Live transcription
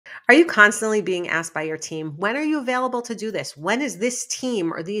Are you constantly being asked by your team, when are you available to do this? When is this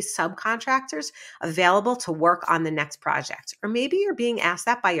team or these subcontractors available to work on the next project? Or maybe you're being asked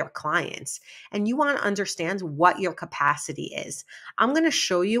that by your clients and you want to understand what your capacity is. I'm going to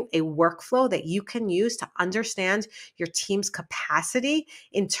show you a workflow that you can use to understand your team's capacity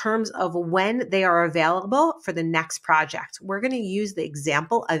in terms of when they are available for the next project. We're going to use the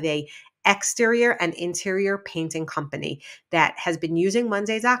example of a exterior and interior painting company that has been using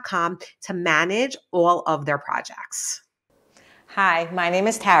Monday.com to manage all of their projects. Hi, my name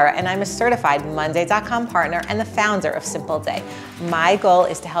is Tara, and I'm a certified Monday.com partner and the founder of Simpleday. My goal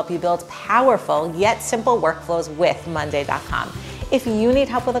is to help you build powerful yet simple workflows with Monday.com. If you need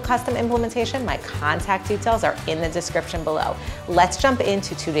help with a custom implementation, my contact details are in the description below. Let's jump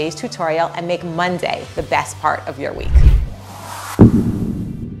into today's tutorial and make Monday the best part of your week.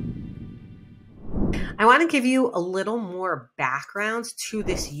 I want to give you a little more background to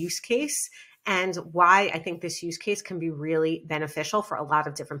this use case and why I think this use case can be really beneficial for a lot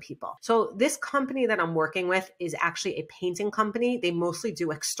of different people. So this company that I'm working with is actually a painting company. They mostly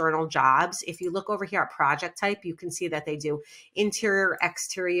do external jobs. If you look over here at project type, you can see that they do interior,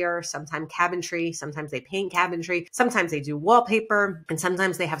 exterior, sometimes cabinetry, sometimes they paint cabinetry, sometimes they do wallpaper, and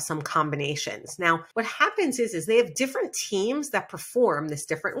sometimes they have some combinations. Now, what happens is they have different teams that perform this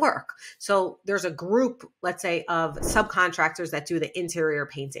different work. So there's a group, let's say, of subcontractors that do the interior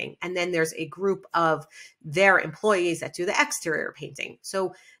painting, and then there's a group of their employees that do the exterior painting.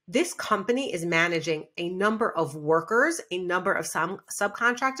 So this company is managing a number of workers, a number of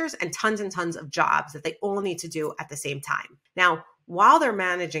subcontractors, and tons of jobs that they all need to do at the same time. Now, while they're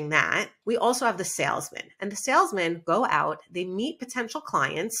managing that, we also have the salesmen. And the salesmen go out, they meet potential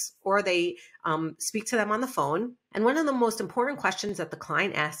clients, or they speak to them on the phone. And one of the most important questions that the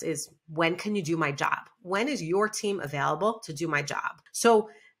client asks is, when can you do my job? When is your team available to do my job? So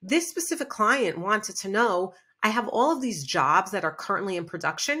this specific client wanted to know, I have all of these jobs that are currently in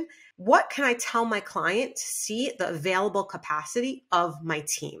production. What can I tell my client to see the available capacity of my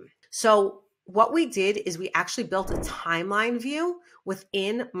team? So what we did is we actually built a timeline view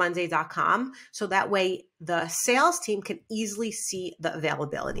within Monday.com. So that way the sales team can easily see the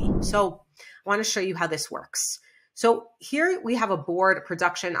availability. So I want to show you how this works. So here we have a board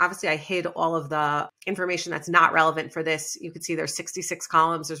production. Obviously, I hid all of the information that's not relevant for this. You can see there's 66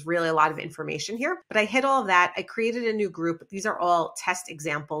 columns. There's really a lot of information here, but I hid all of that. I created a new group. These are all test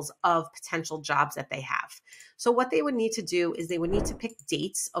examples of potential jobs that they have. So what they would need to do is they would need to pick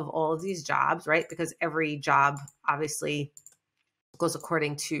dates of all of these jobs, right? Because every job obviously goes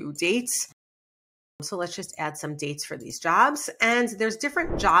according to dates. So let's just add some dates for these jobs. And there's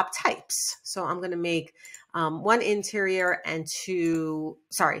different job types. So I'm going to make two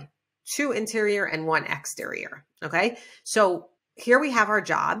interior and one exterior. Okay. So here we have our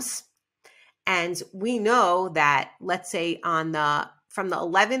jobs, and we know that, let's say from the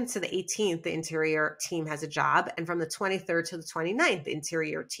 11th to the 18th, the interior team has a job. And from the 23rd to the 29th, the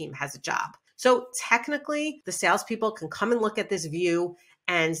interior team has a job. So technically the salespeople can come and look at this view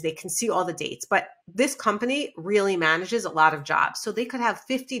and they can see all the dates. But this company really manages a lot of jobs. So they could have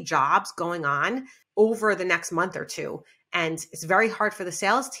 50 jobs going on over the next month or two. And it's very hard for the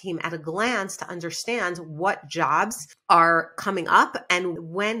sales team at a glance to understand what jobs are coming up and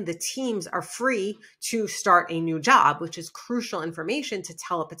when the teams are free to start a new job, which is crucial information to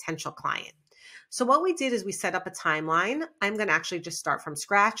tell a potential client. So what we did is we set up a timeline. I'm going to actually just start from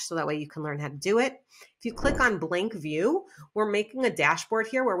scratch so that way you can learn how to do it. If you click on blank view, we're making a dashboard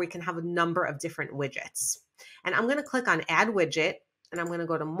here where we can have a number of different widgets. And I'm going to click on add widget, and I'm going to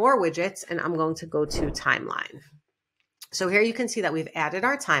go to more widgets, and I'm going to go to timeline. So here you can see that we've added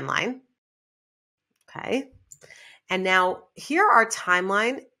our timeline. Okay. And now here our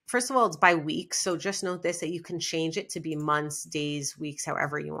timeline, first of all, it's by week. So just note this, that you can change it to be months, days, weeks,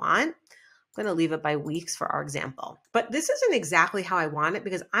 however you want. I'm going to leave it by weeks for our example. But this isn't exactly how I want it,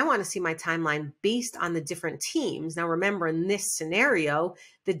 because I want to see my timeline based on the different teams. Now, remember, in this scenario,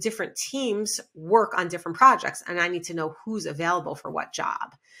 the different teams work on different projects, and I need to know who's available for what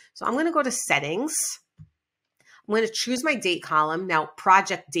job. So I'm going to go to settings. I'm going to choose my date column. Now,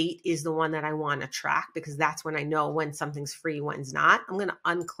 project date is the one that I want to track because that's when I know when something's free, when's not. I'm going to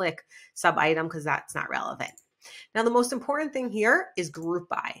unclick sub item because that's not relevant. Now, the most important thing here is group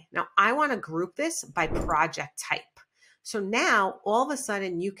by. Now, I want to group this by project type. So now all of a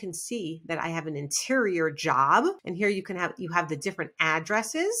sudden you can see that I have an interior job, and here you have the different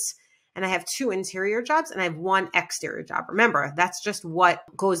addresses, and I have two interior jobs and I have one exterior job. Remember, that's just what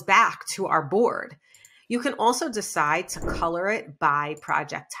goes back to our board. You can also decide to color it by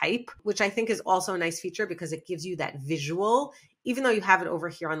project type, which I think is also a nice feature because it gives you that visual even though you have it over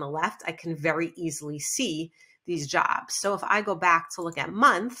here on the left, I can very easily see these jobs. So if I go back to look at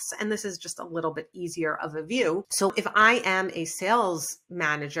months, and this is just a little bit easier of a view. So if I am a sales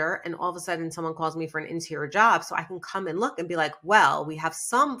manager and all of a sudden someone calls me for an interior job, so I can come and look and be like, well, we have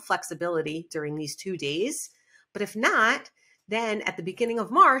some flexibility during these 2 days, but if not, then at the beginning of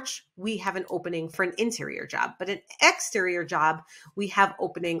March, we have an opening for an interior job, but an exterior job, we have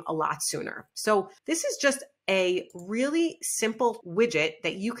opening a lot sooner. So this is just a really simple widget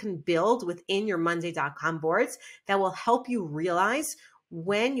that you can build within your Monday.com boards that will help you realize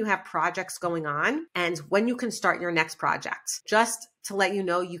when you have projects going on and when you can start your next project. Just to let you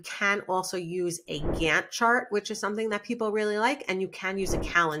know, you can also use a Gantt chart, which is something that people really like, and you can use a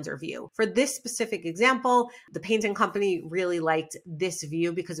calendar view. For this specific example, the painting company really liked this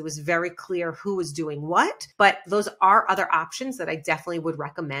view because it was very clear who was doing what, but those are other options that I definitely would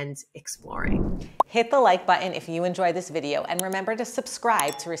recommend exploring. Hit the like button if you enjoyed this video, and remember to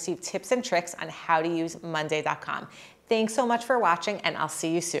subscribe to receive tips and tricks on how to use Monday.com. Thanks so much for watching, and I'll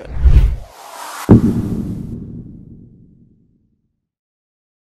see you soon.